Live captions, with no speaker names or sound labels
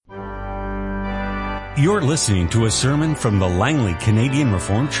You're listening to a sermon from the Langley Canadian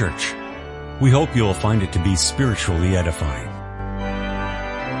Reformed Church. We hope you'll find it to be spiritually edifying.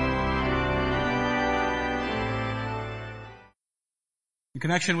 In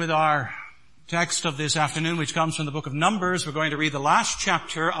connection with our text of this afternoon, which comes from the book of Numbers, we're going to read the last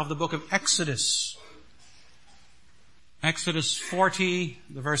chapter of the book of Exodus. Exodus 40,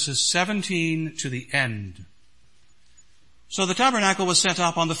 the verses 17 to the end. So the tabernacle was set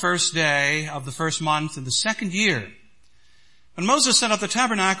up on the first day of the first month in the second year. When Moses set up the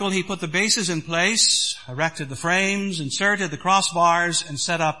tabernacle, he put the bases in place, erected the frames, inserted the crossbars, and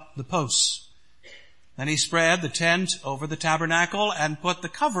set up the posts. Then he spread the tent over the tabernacle and put the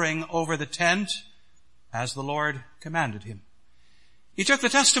covering over the tent as the Lord commanded him. He took the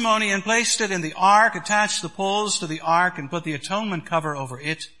testimony and placed it in the ark, attached the poles to the ark, and put the atonement cover over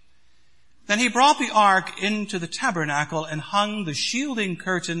it. Then he brought the ark into the tabernacle and hung the shielding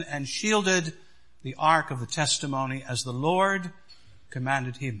curtain and shielded the ark of the testimony as the Lord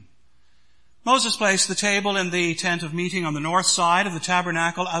commanded him. Moses placed the table in the tent of meeting on the north side of the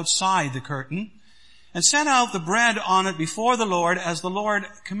tabernacle outside the curtain and set out the bread on it before the Lord as the Lord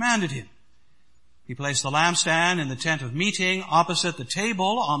commanded him. He placed the lampstand in the tent of meeting opposite the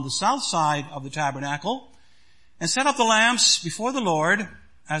table on the south side of the tabernacle and set up the lamps before the Lord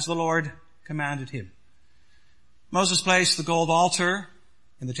as the Lord commanded him. Moses placed the gold altar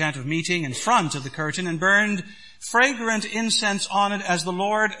in the tent of meeting in front of the curtain and burned fragrant incense on it as the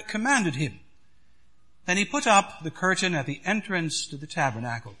Lord commanded him. Then he put up the curtain at the entrance to the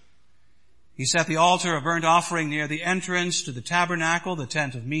tabernacle. He set the altar of burnt offering near the entrance to the tabernacle, the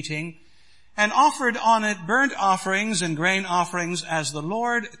tent of meeting, and offered on it burnt offerings and grain offerings as the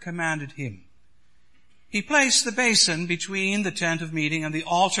Lord commanded him. He placed the basin between the tent of meeting and the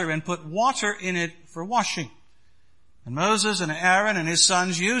altar and put water in it for washing. And Moses and Aaron and his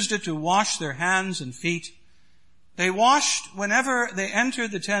sons used it to wash their hands and feet. They washed whenever they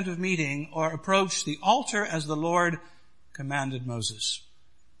entered the tent of meeting or approached the altar as the Lord commanded Moses.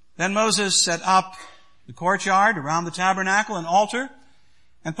 Then Moses set up the courtyard around the tabernacle and altar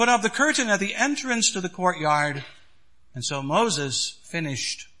and put up the curtain at the entrance to the courtyard. And so Moses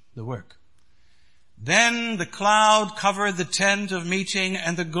finished the work. Then the cloud covered the tent of meeting,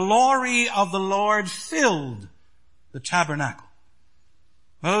 and the glory of the Lord filled the tabernacle.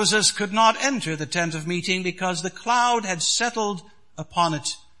 Moses could not enter the tent of meeting because the cloud had settled upon it,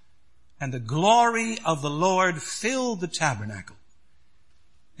 and the glory of the Lord filled the tabernacle.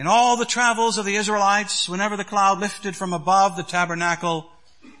 In all the travels of the Israelites, whenever the cloud lifted from above the tabernacle,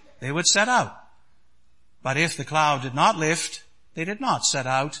 they would set out. But if the cloud did not lift, they did not set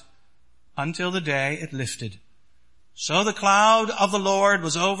out until the day it lifted. So the cloud of the Lord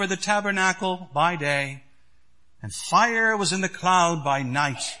was over the tabernacle by day, and fire was in the cloud by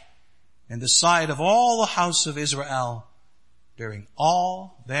night, in the sight of all the house of Israel during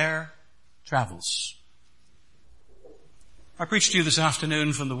all their travels. I preach to you this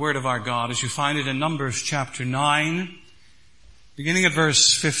afternoon from the Word of our God as you find it in Numbers chapter 9, beginning at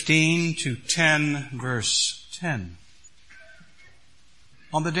verse 15 to 10, verse 10.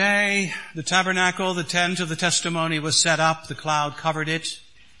 On the day the tabernacle, the tent of the testimony, was set up, the cloud covered it.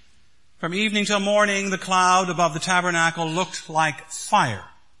 From evening till morning, the cloud above the tabernacle looked like fire.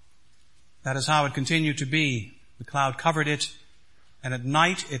 That is how it continued to be. The cloud covered it, and at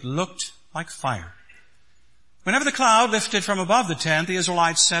night it looked like fire. Whenever the cloud lifted from above the tent, the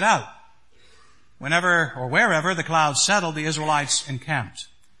Israelites set out. Whenever or wherever the cloud settled, the Israelites encamped.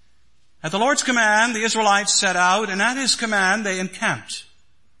 At the Lord's command, the Israelites set out, and at His command they encamped.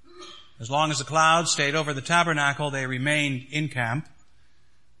 As long as the cloud stayed over the tabernacle, they remained in camp.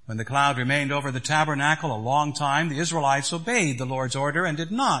 When the cloud remained over the tabernacle a long time, the Israelites obeyed the Lord's order and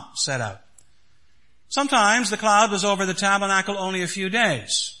did not set out. Sometimes the cloud was over the tabernacle only a few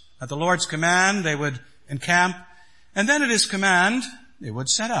days. At the Lord's command, they would encamp, and then at His command, they would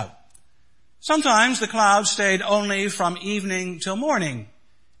set out. Sometimes the cloud stayed only from evening till morning,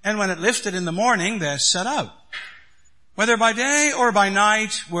 and when it lifted in the morning, they set out. Whether by day or by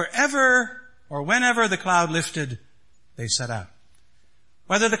night, wherever or whenever the cloud lifted, they set out.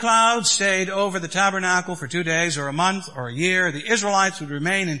 Whether the cloud stayed over the tabernacle for 2 days or a month or a year, the Israelites would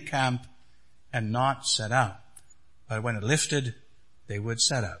remain in camp and not set out. But when it lifted, they would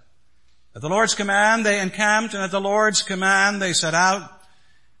set out. At the Lord's command, they encamped, and at the Lord's command, they set out.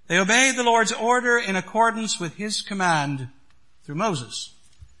 They obeyed the Lord's order in accordance with His command through Moses.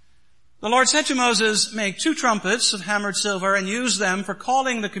 The Lord said to Moses, "Make 2 trumpets of hammered silver and use them for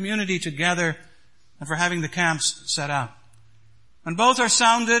calling the community together and for having the camps set out. When both are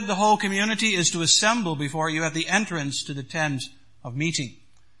sounded, the whole community is to assemble before you at the entrance to the tent of meeting.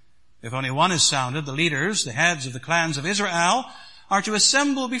 If only one is sounded, the leaders, the heads of the clans of Israel, are to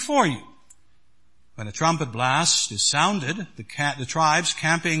assemble before you. When a trumpet blast is sounded, the tribes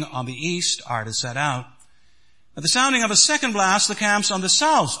camping on the east are to set out. At the sounding of a second blast, the camps on the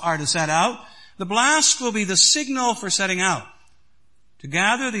south are to set out. The blast will be the signal for setting out. To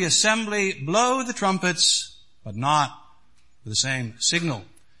gather the assembly, blow the trumpets, but not with the same signal.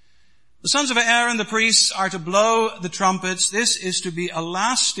 The sons of Aaron, the priests, are to blow the trumpets. This is to be a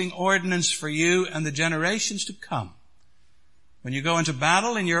lasting ordinance for you and the generations to come. When you go into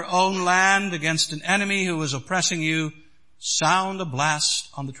battle in your own land against an enemy who is oppressing you, sound a blast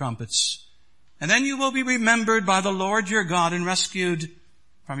on the trumpets. And then you will be remembered by the Lord your God and rescued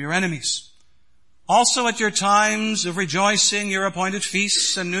from your enemies. Also at your times of rejoicing, your appointed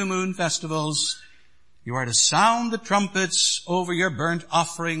feasts and new moon festivals, you are to sound the trumpets over your burnt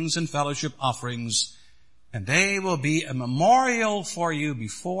offerings and fellowship offerings, and they will be a memorial for you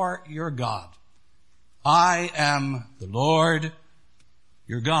before your God. I am the Lord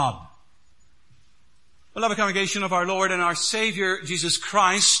your God. Beloved congregation of our Lord and our Savior, Jesus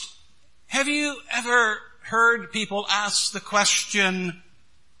Christ, have you ever heard people ask the question,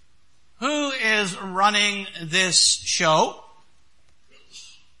 who is running this show?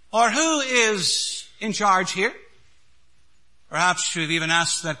 Or who is in charge here? Perhaps you've even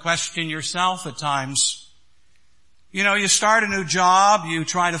asked that question yourself at times. You know, you start a new job, you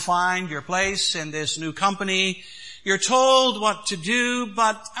try to find your place in this new company, you're told what to do,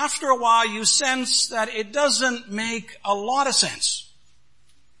 but after a while you sense that it doesn't make a lot of sense.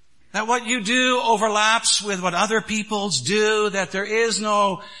 That what you do overlaps with what other people's do, that there is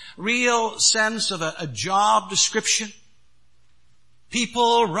no real sense of a job description.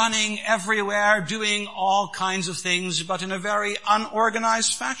 People running everywhere, doing all kinds of things, but in a very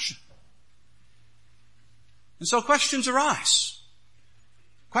unorganized fashion. And so questions arise.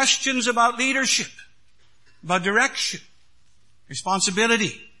 Questions about leadership, about direction,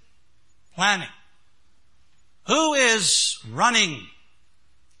 responsibility, planning. Who is running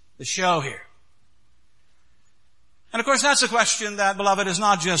the show here? And of course that's a question that, beloved, is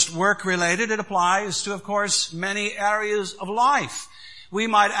not just work related. It applies to, of course, many areas of life. We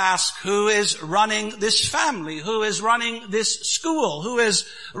might ask, who is running this family? Who is running this school? Who is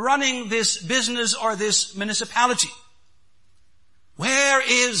running this business or this municipality? Where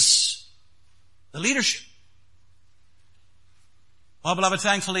is the leadership? Well, beloved,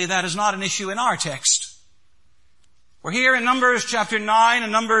 thankfully that is not an issue in our text. We're here in Numbers chapter 9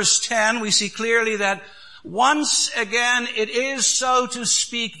 and Numbers 10. We see clearly that once again it is, so to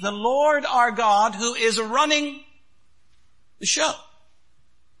speak, the Lord our God who is running the show.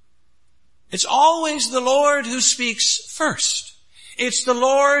 It's always the Lord who speaks first. It's the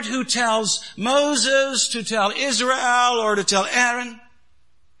Lord who tells Moses to tell Israel or to tell Aaron.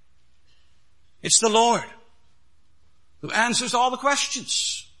 It's the Lord who answers all the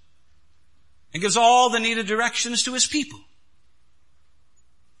questions and gives all the needed directions to his people.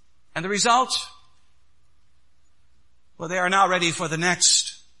 And the result? Well, they are now ready for the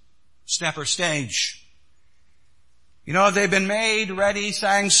next step or stage. You know, they've been made ready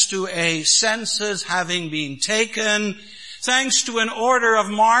thanks to a census having been taken, thanks to an order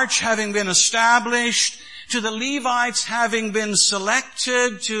of march having been established, to the Levites having been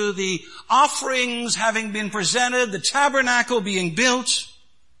selected, to the offerings having been presented, the tabernacle being built,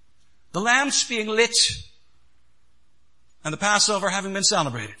 the lamps being lit, and the Passover having been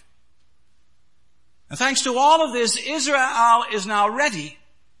celebrated. And thanks to all of this, Israel is now ready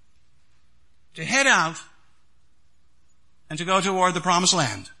to head out and to go toward the promised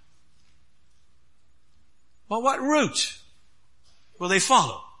land. Well, what route will they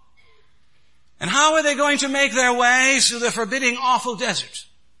follow? And how are they going to make their way through the forbidding, awful desert?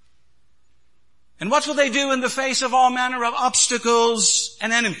 And what will they do in the face of all manner of obstacles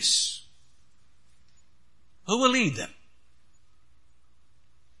and enemies? Who will lead them?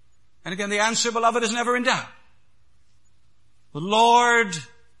 And again, the answer, beloved, is never in doubt. The Lord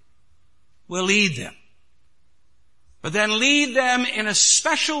will lead them. But then lead them in a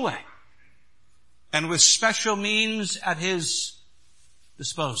special way and with special means at his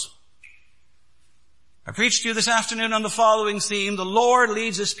disposal. I preached to you this afternoon on the following theme: the Lord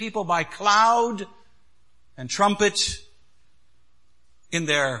leads his people by cloud and trumpet in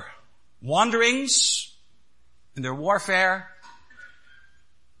their wanderings, in their warfare,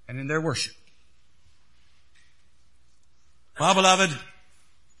 and in their worship. Well, beloved,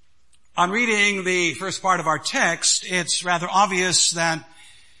 on reading the first part of our text, it's rather obvious that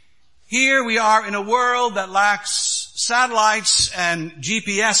here we are in a world that lacks satellites and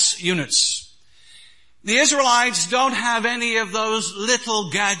GPS units. The Israelites don't have any of those little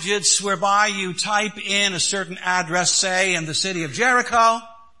gadgets whereby you type in a certain address, say, in the city of Jericho,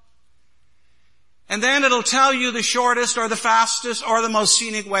 and then it'll tell you the shortest or the fastest or the most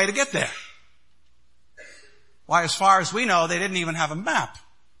scenic way to get there. Why, as far as we know, they didn't even have a map.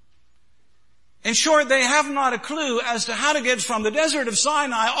 In short, they have not a clue as to how to get from the desert of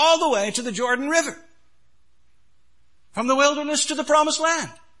Sinai all the way to the Jordan River, from the wilderness to the promised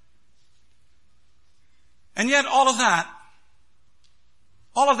land. And yet all of that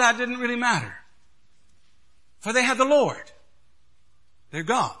didn't really matter. For they had the Lord, their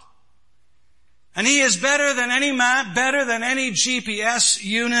God. And He is better than any map, better than any GPS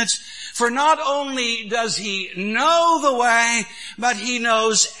unit. For not only does He know the way, but He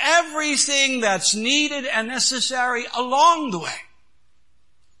knows everything that's needed and necessary along the way.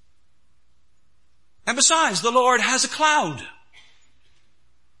 And besides, the Lord has a cloud.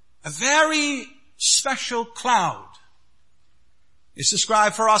 A very special cloud. It's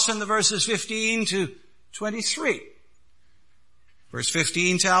described for us in the verses 15 to 23. Verse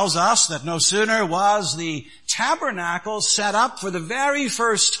 15 tells us that no sooner was the tabernacle set up for the very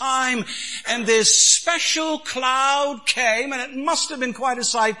first time, and this special cloud came, and it must have been quite a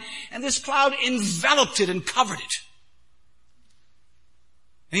sight, and this cloud enveloped it and covered it.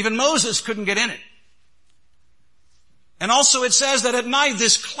 And even Moses couldn't get in it. And also it says that at night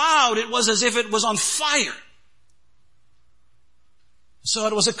this cloud, it was as if it was on fire. So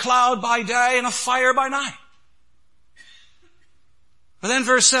it was a cloud by day and a fire by night. But then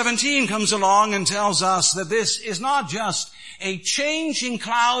verse 17 comes along and tells us that this is not just a changing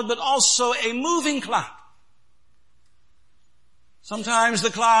cloud, but also a moving cloud. Sometimes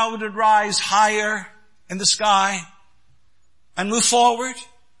the cloud would rise higher in the sky and move forward.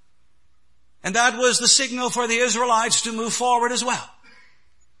 And that was the signal for the Israelites to move forward as well.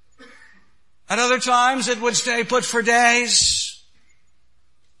 At other times it would stay put for days.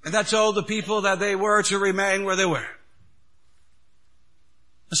 And that told the people that they were to remain where they were.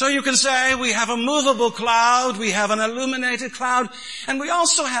 So you can say we have a movable cloud, we have an illuminated cloud, and we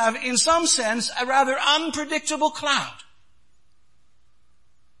also have, in some sense, a rather unpredictable cloud.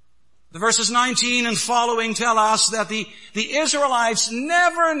 The verses 19 and following tell us that the Israelites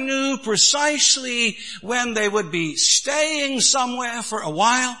never knew precisely when they would be staying somewhere for a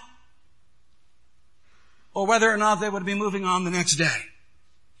while, or whether or not they would be moving on the next day.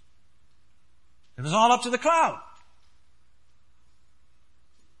 It was all up to the cloud.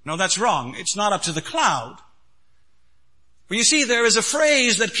 No, that's wrong. It's not up to the cloud. But you see, there is a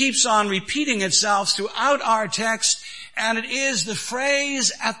phrase that keeps on repeating itself throughout our text, and it is the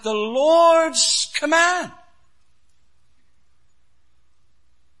phrase, at the Lord's command.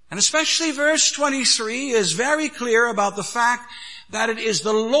 And especially verse 23 is very clear about the fact that it is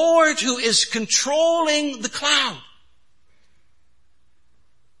the Lord who is controlling the cloud.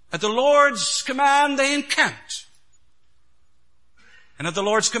 At the Lord's command they encamped. And at the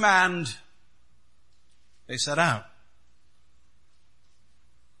Lord's command, they set out.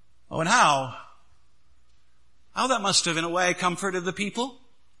 Oh, and how that must have in a way comforted the people.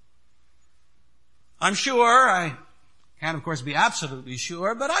 I'm sure, I can't of course be absolutely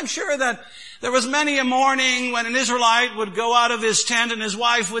sure, but I'm sure that there was many a morning when an Israelite would go out of his tent and his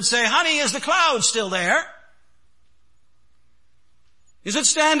wife would say, "Honey, is the cloud still there? Is it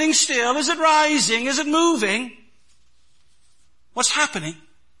standing still? Is it rising? Is it moving? What's happening?"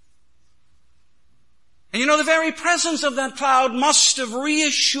 And you know, the very presence of that cloud must have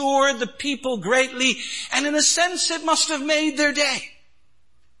reassured the people greatly, and in a sense it must have made their day.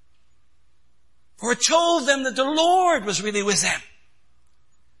 For it told them that the Lord was really with them,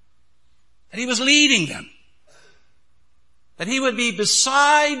 that He was leading them, that He would be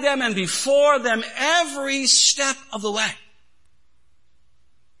beside them and before them every step of the way.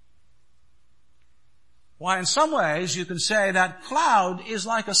 Why, in some ways, you can say that cloud is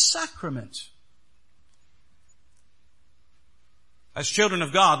like a sacrament. As children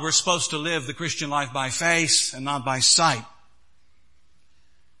of God, we're supposed to live the Christian life by faith and not by sight.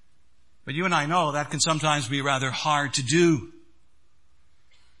 But you and I know that can sometimes be rather hard to do.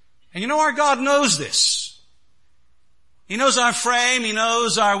 And you know, our God knows this. He knows our frame, He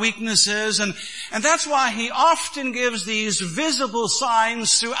knows our weaknesses, and that's why He often gives these visible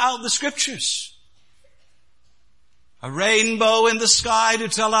signs throughout the Scriptures. A rainbow in the sky to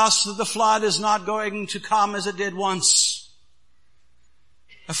tell us that the flood is not going to come as it did once.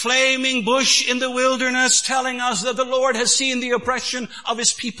 A flaming bush in the wilderness telling us that the Lord has seen the oppression of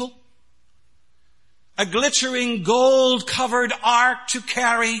His people. A glittering gold-covered ark to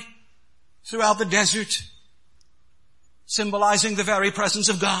carry throughout the desert, symbolizing the very presence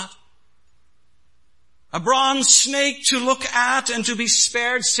of God. a bronze snake to look at and to be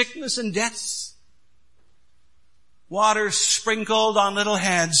spared sickness and death, water sprinkled on little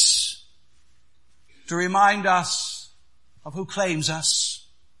heads to remind us of who claims us,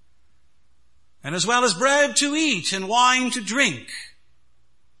 and as well as bread to eat and wine to drink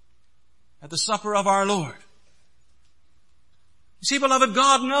at the supper of our Lord. You see, beloved,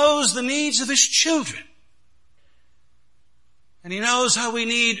 God knows the needs of His children. And He knows how we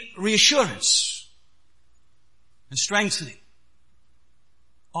need reassurance and strengthening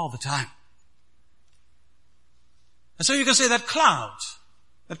all the time. And so you can say that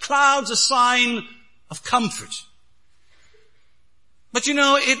cloud's a sign of comfort. But you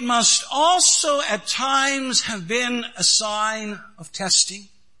know, it must also at times have been a sign of testing.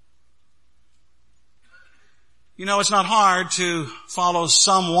 You know, it's not hard to follow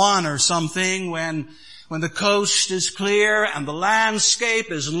someone or something when the coast is clear and the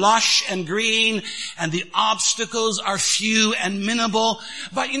landscape is lush and green and the obstacles are few and minimal.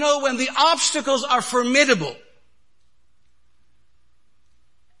 But you know, when the obstacles are formidable,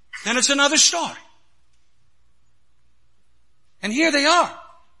 then it's another story. And here they are.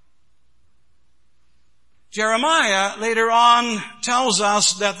 Jeremiah later on tells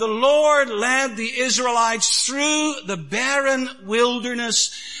us that the Lord led the Israelites through the barren wilderness,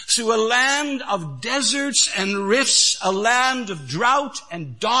 through a land of deserts and rifts, a land of drought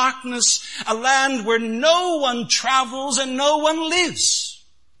and darkness, a land where no one travels and no one lives.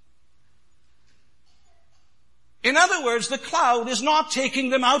 In other words, the cloud is not taking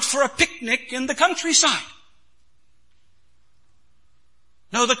them out for a picnic in the countryside.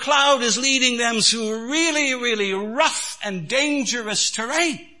 No, the cloud is leading them through really, really rough and dangerous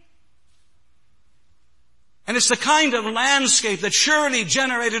terrain. And it's the kind of landscape that surely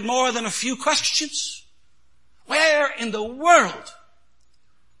generated more than a few questions. Where in the world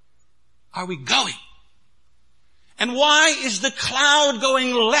are we going? And why is the cloud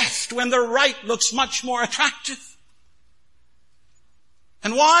going left when the right looks much more attractive?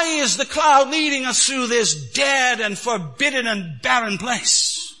 And why is the cloud leading us through this dead and forbidden and barren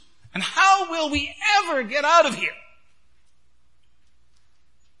place? And how will we ever get out of here?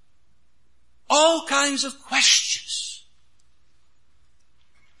 All kinds of questions.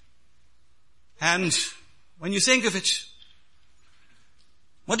 And when you think of it,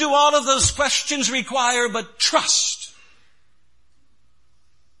 what do all of those questions require but trust?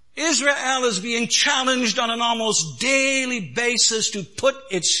 Israel is being challenged on an almost daily basis to put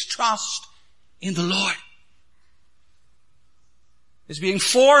its trust in the Lord. It's being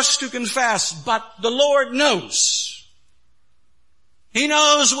forced to confess, but the Lord knows. He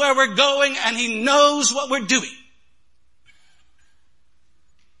knows where we're going and He knows what we're doing.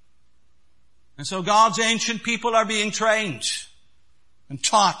 And so God's ancient people are being trained and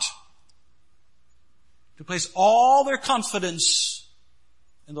taught to place all their confidence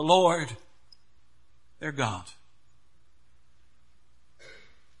in the Lord, their God.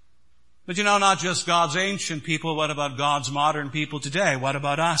 But you know, not just God's ancient people, what about God's modern people today? What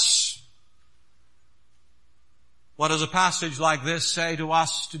about us? What does a passage like this say to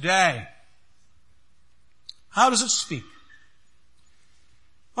us today? How does it speak?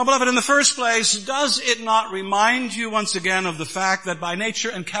 Well, beloved, in the first place, does it not remind you once again of the fact that by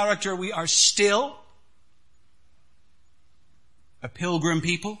nature and character we are still a pilgrim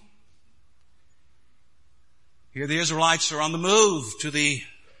people? Here the Israelites are on the move to the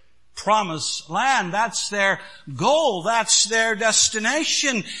promised land. That's their goal. That's their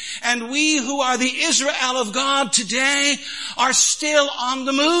destination. And we who are the Israel of God today are still on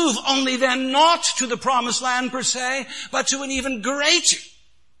the move, only then not to the promised land per se, but to an even greater,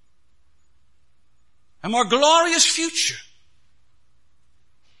 a more glorious future.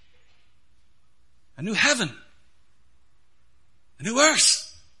 A new heaven. A new earth.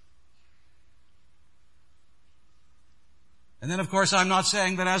 And then, of course, I'm not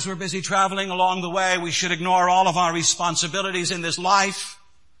saying that as we're busy traveling along the way, we should ignore all of our responsibilities in this life,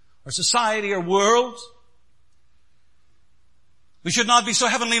 or society, or world. We should not be so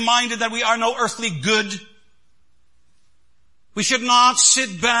heavenly minded that we are no earthly good. We should not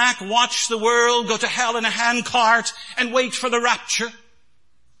sit back, watch the world go to hell in a handcart, and wait for the rapture.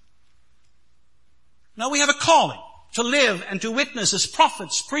 No, we have a calling to live and to witness as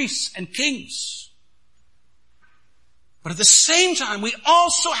prophets, priests, and kings. But at the same time, we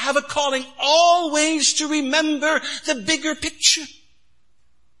also have a calling always to remember the bigger picture.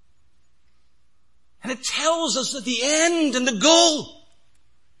 And it tells us that the end and the goal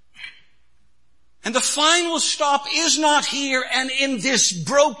and the final stop is not here and in this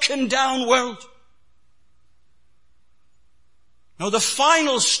broken down world. No, the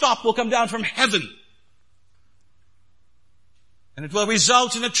final stop will come down from heaven And it will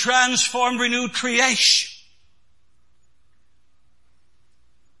result in a transformed, renewed creation.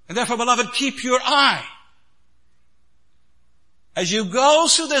 And therefore, beloved, keep your eye. As you go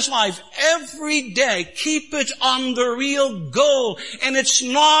through this life every day, keep it on the real goal. And it's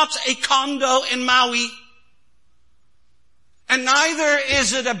not a condo in Maui. And neither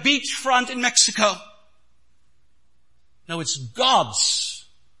is it a beachfront in Mexico. No, it's God's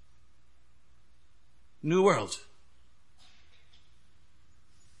new world.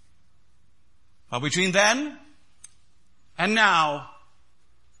 But between then and now,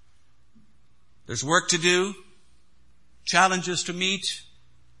 there's work to do, challenges to meet,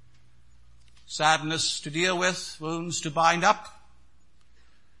 sadness to deal with, wounds to bind up.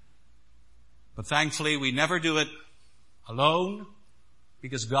 But thankfully, we never do it alone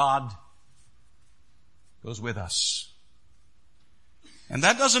because God goes with us. And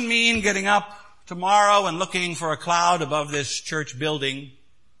that doesn't mean getting up tomorrow and looking for a cloud above this church building,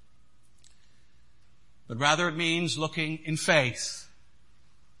 but rather it means looking in faith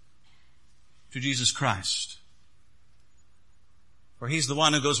to Jesus Christ. For He's the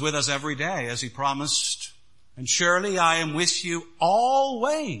one who goes with us every day, as He promised. And surely I am with you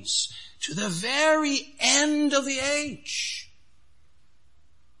always to the very end of the age.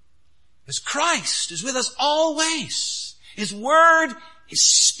 As Christ is with us always. His Word, His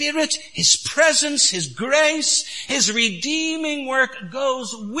Spirit, His presence, His grace, His redeeming work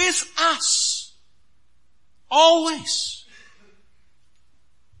goes with us. Always.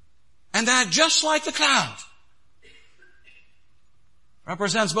 And that, just like the cloud,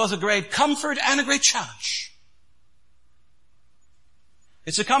 represents both a great comfort and a great challenge.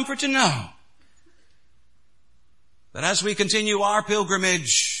 It's a comfort to know that as we continue our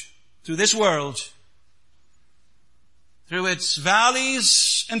pilgrimage through this world, through its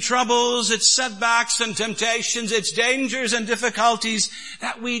valleys and troubles, its setbacks and temptations, its dangers and difficulties,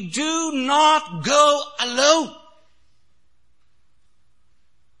 that we do not go alone.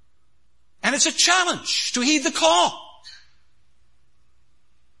 And it's a challenge to heed the call.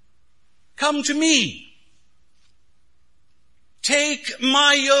 Come to me. Take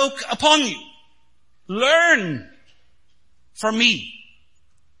my yoke upon you. Learn from me.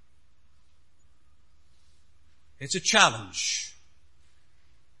 It's a challenge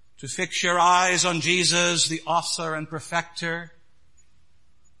to fix your eyes on Jesus, the author and perfecter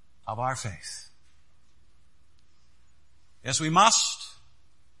of our faith. Yes, we must,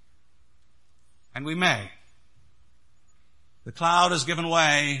 and we may. The cloud has given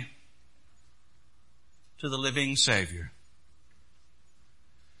way to the living Savior.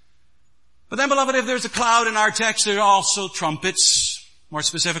 But then, beloved, if there's a cloud in our text, there are also trumpets. More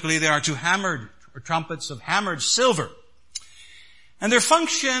specifically, there are two trumpets of hammered silver. And their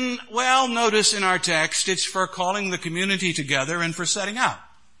function, well, notice in our text, it's for calling the community together and for setting out.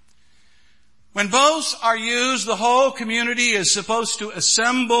 When both are used, the whole community is supposed to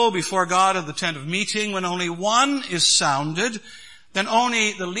assemble before God at the tent of meeting. When only one is sounded, then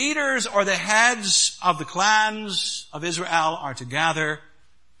only the leaders or the heads of the clans of Israel are to gather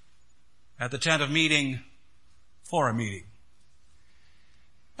at the tent of meeting for a meeting.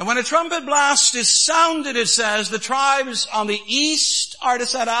 And when a trumpet blast is sounded, it says, the tribes on the east are to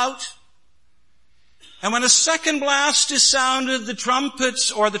set out. And when a second blast is sounded, the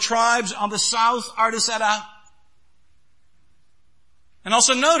trumpets or the tribes on the south are to set out. And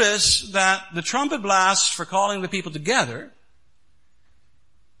also notice that the trumpet blast for calling the people together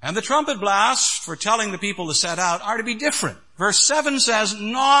and the trumpet blast for telling the people to set out are to be different. Verse 7 says,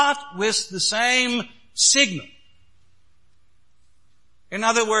 not with the same signal. In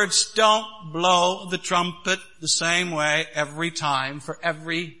other words, don't blow the trumpet the same way every time for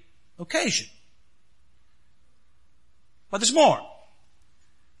every occasion. But there's more.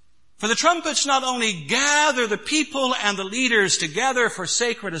 For the trumpets not only gather the people and the leaders together for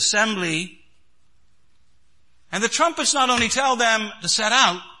sacred assembly, and the trumpets not only tell them to set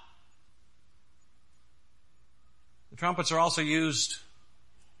out, the trumpets are also used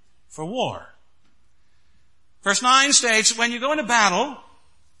for war. Verse 9 states, when you go into battle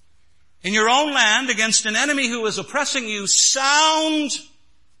in your own land against an enemy who is oppressing you, sound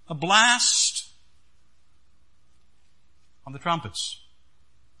a blast on the trumpets.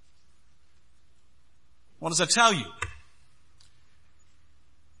 What does that tell you?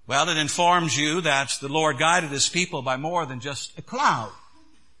 Well, it informs you that the Lord guided His people by more than just a cloud.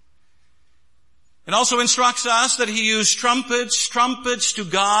 It also instructs us that He used trumpets to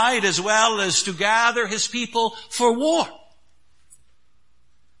guide as well as to gather His people for war.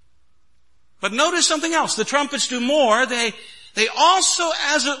 But notice something else. The trumpets do more. They also,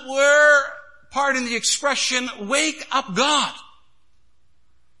 as it were, pardon the expression, wake up God.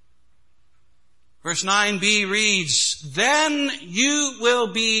 Verse 9b reads, "Then you will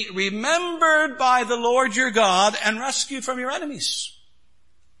be remembered by the Lord your God and rescued from your enemies."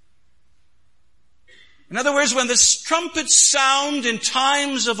 In other words, when the trumpets sound in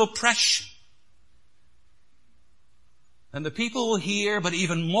times of oppression, then the people will hear, but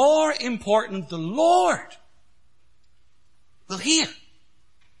even more important, the Lord will hear.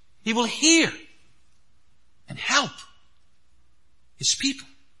 He will hear and help His people.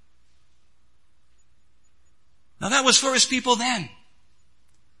 Now that was for His people then.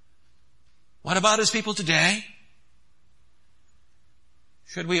 What about His people today?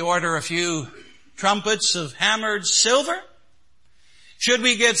 Should we order a few trumpets of hammered silver? Should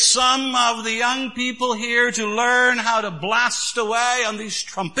we get some of the young people here to learn how to blast away on these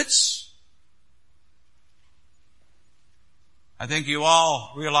trumpets? I think you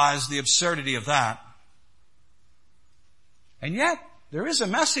all realize the absurdity of that. And yet, there is a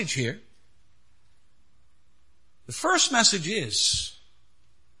message here. The first message is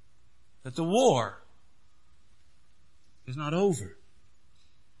that the war is not over.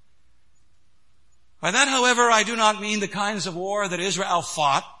 By that, however, I do not mean the kinds of war that Israel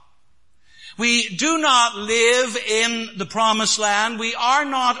fought. We do not live in the promised land. We are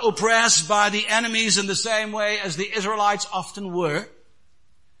not oppressed by the enemies in the same way as the Israelites often were.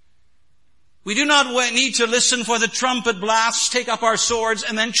 We do not need to listen for the trumpet blasts, take up our swords,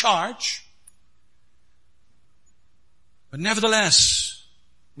 and then charge. But nevertheless,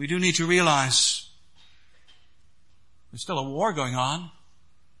 we do need to realize there's still a war going on,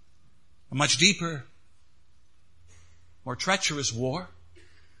 a much deeper, more treacherous war.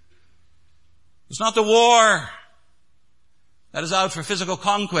 It's not the war that is out for physical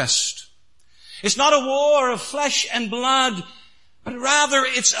conquest. It's not a war of flesh and blood, but rather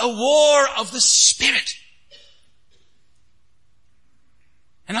it's a war of the Spirit.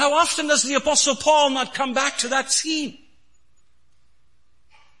 And how often does the Apostle Paul not come back to that theme?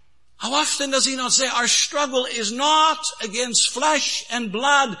 How often does he not say, our struggle is not against flesh and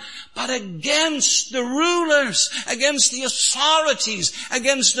blood, but against the rulers, against the authorities,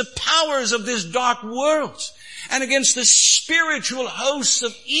 against the powers of this dark world, and against the spiritual hosts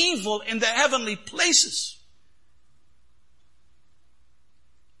of evil in the heavenly places.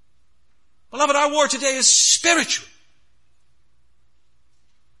 Beloved, our war today is spiritual.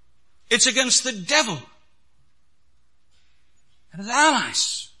 It's against the devil and his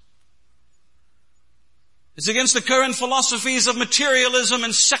allies. It's against the current philosophies of materialism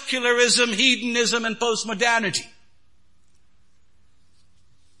and secularism, hedonism and postmodernity.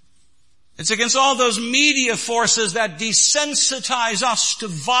 It's against all those media forces that desensitize us to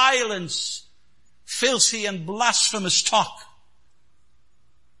violence, filthy and blasphemous talk,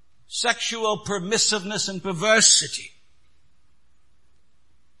 sexual permissiveness and perversity.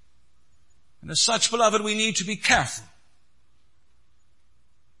 And as such, beloved, we need to be careful.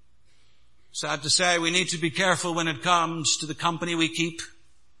 Sad to say, we need to be careful when it comes to the company we keep,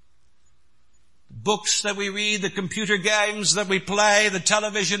 the books that we read, the computer games that we play, the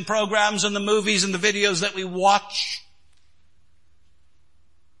television programs and the movies and the videos that we watch,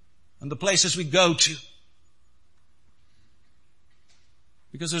 and the places we go to.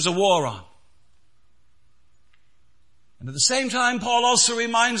 Because there's a war on. And at the same time, Paul also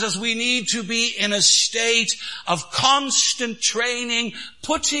reminds us we need to be in a state of constant training,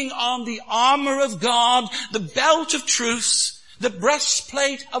 putting on the armor of God, the belt of truth, the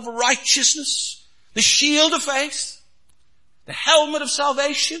breastplate of righteousness, the shield of faith, the helmet of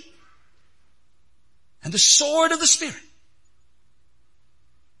salvation, and the sword of the Spirit.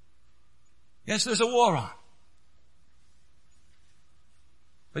 Yes, there's a war on.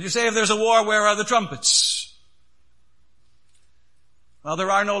 But you say, if there's a war, where are the trumpets? Well,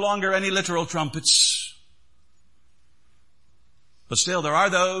 there are no longer any literal trumpets. But still, there are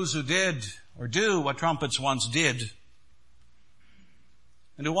those who did or do what trumpets once did.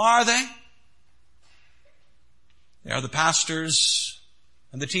 And who are they? They are the pastors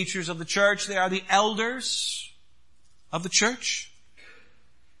and the teachers of the church. They are the elders of the church.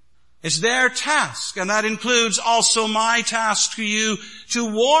 It's their task, and that includes also my task to you,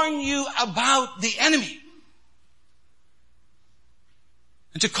 to warn you about the enemy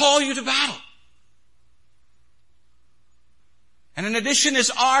and to call you to battle. And in addition,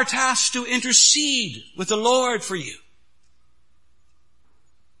 it's our task to intercede with the Lord for you,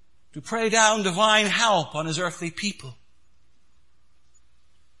 to pray down divine help on His earthly people.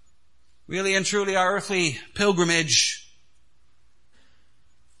 Really and truly, our earthly pilgrimage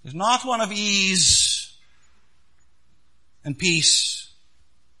is not one of ease and peace,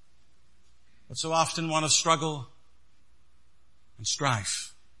 but so often one of struggle and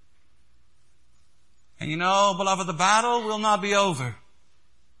strife. And you know, beloved, the battle will not be over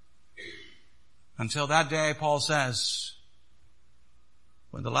until that day, Paul says,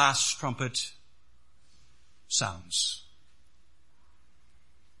 when the last trumpet sounds.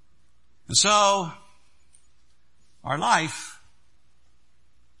 And so, our life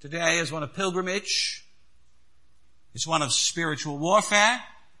today is one of pilgrimage. It's one of spiritual warfare.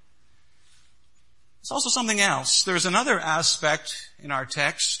 It's also something else. There's another aspect in our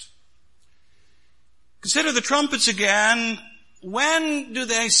text. Consider the trumpets again. When do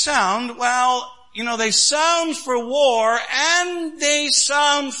they sound? Well, you know, they sound for war and they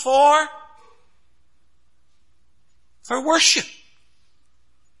sound for worship.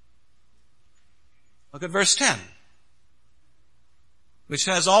 Look at verse 10, which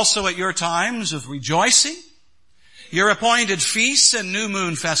says, also at your times of rejoicing, your appointed feasts and new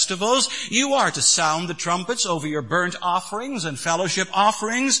moon festivals, you are to sound the trumpets over your burnt offerings and fellowship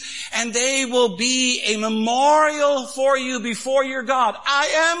offerings, and they will be a memorial for you before your God.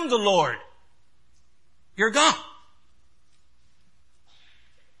 I am the Lord, your God.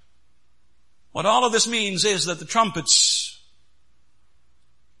 What all of this means is that the trumpets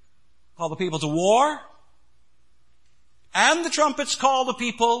call the people to war, and the trumpets call the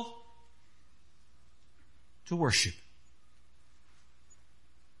people to worship.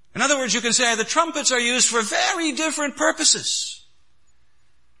 In other words, you can say the trumpets are used for very different purposes.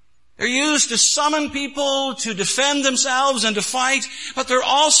 They're used to summon people to defend themselves and to fight, but they're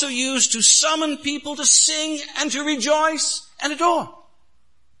also used to summon people to sing and to rejoice and adore.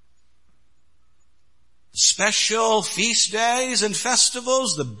 Special feast days and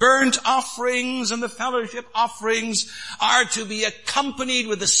festivals, the burnt offerings and the fellowship offerings are to be accompanied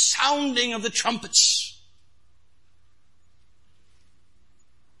with the sounding of the trumpets.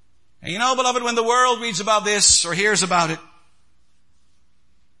 And you know, beloved, when the world reads about this or hears about it,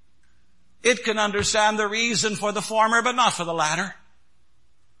 it can understand the reason for the former, but not for the latter.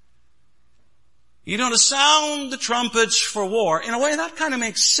 You know, to sound the trumpets for war, in a way that kind of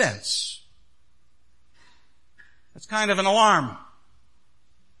makes sense. It's kind of an alarm.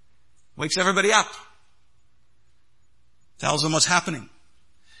 Wakes everybody up. Tells them what's happening.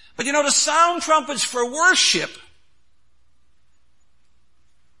 But you know, to sound trumpets for worship,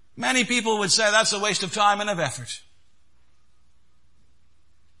 many people would say that's a waste of time and of effort.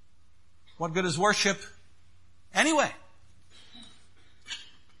 What good is worship anyway?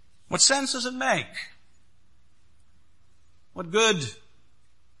 What sense does it make? What good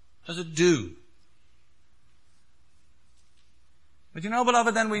does it do? But you know,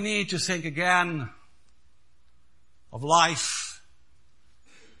 beloved, then we need to think again of life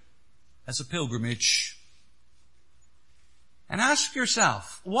as a pilgrimage. And ask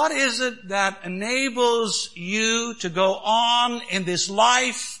yourself, what is it that enables you to go on in this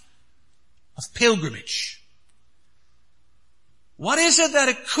life of pilgrimage? What is it that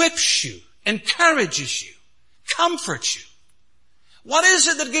equips you, encourages you, comforts you? What is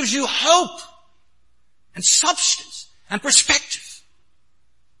it that gives you hope and substance and perspective?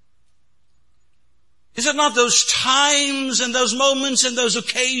 Is it not those times and those moments and those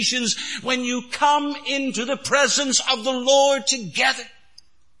occasions when you come into the presence of the Lord together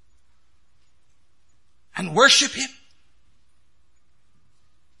and worship Him?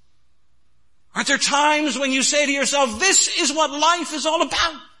 Aren't there times when you say to yourself, this is what life is all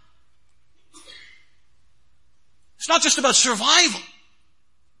about? It's not just about survival.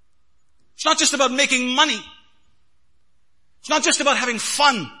 It's not just about making money. It's not just about having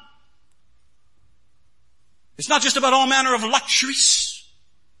fun. It's not just about all manner of luxuries.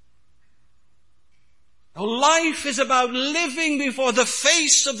 No, life is about living before the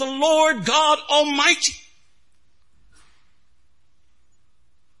face of the Lord God Almighty.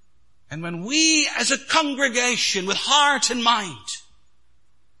 And when we as a congregation with heart and mind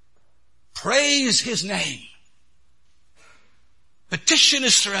praise His name, petition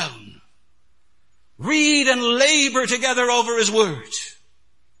His throne, read and labor together over His word,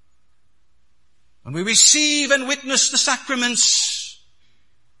 when we receive and witness the sacraments,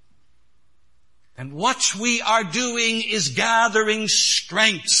 then what we are doing is gathering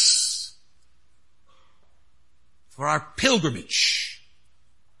strength for our pilgrimage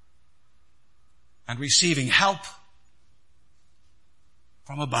and receiving help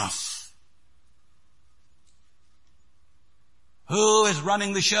from above. Who is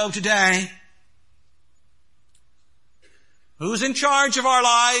running the show today? Who's in charge of our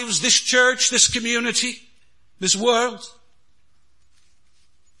lives, this church, this community, this world?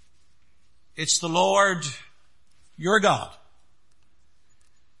 It's the Lord, your God.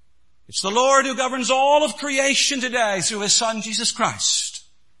 It's the Lord who governs all of creation today through His Son, Jesus Christ.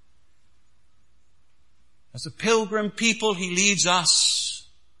 As a pilgrim people, he leads us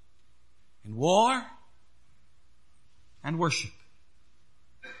in war and worship.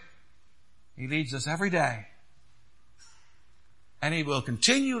 He leads us every day. And he will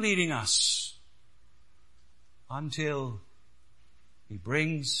continue leading us until he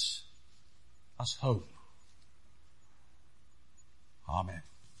brings us hope. Amen.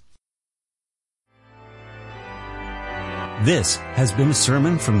 This has been a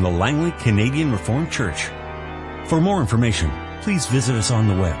sermon from the Langley Canadian Reformed Church. For more information, please visit us on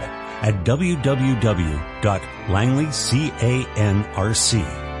the web at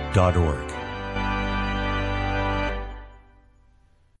www.langleycanrc.org.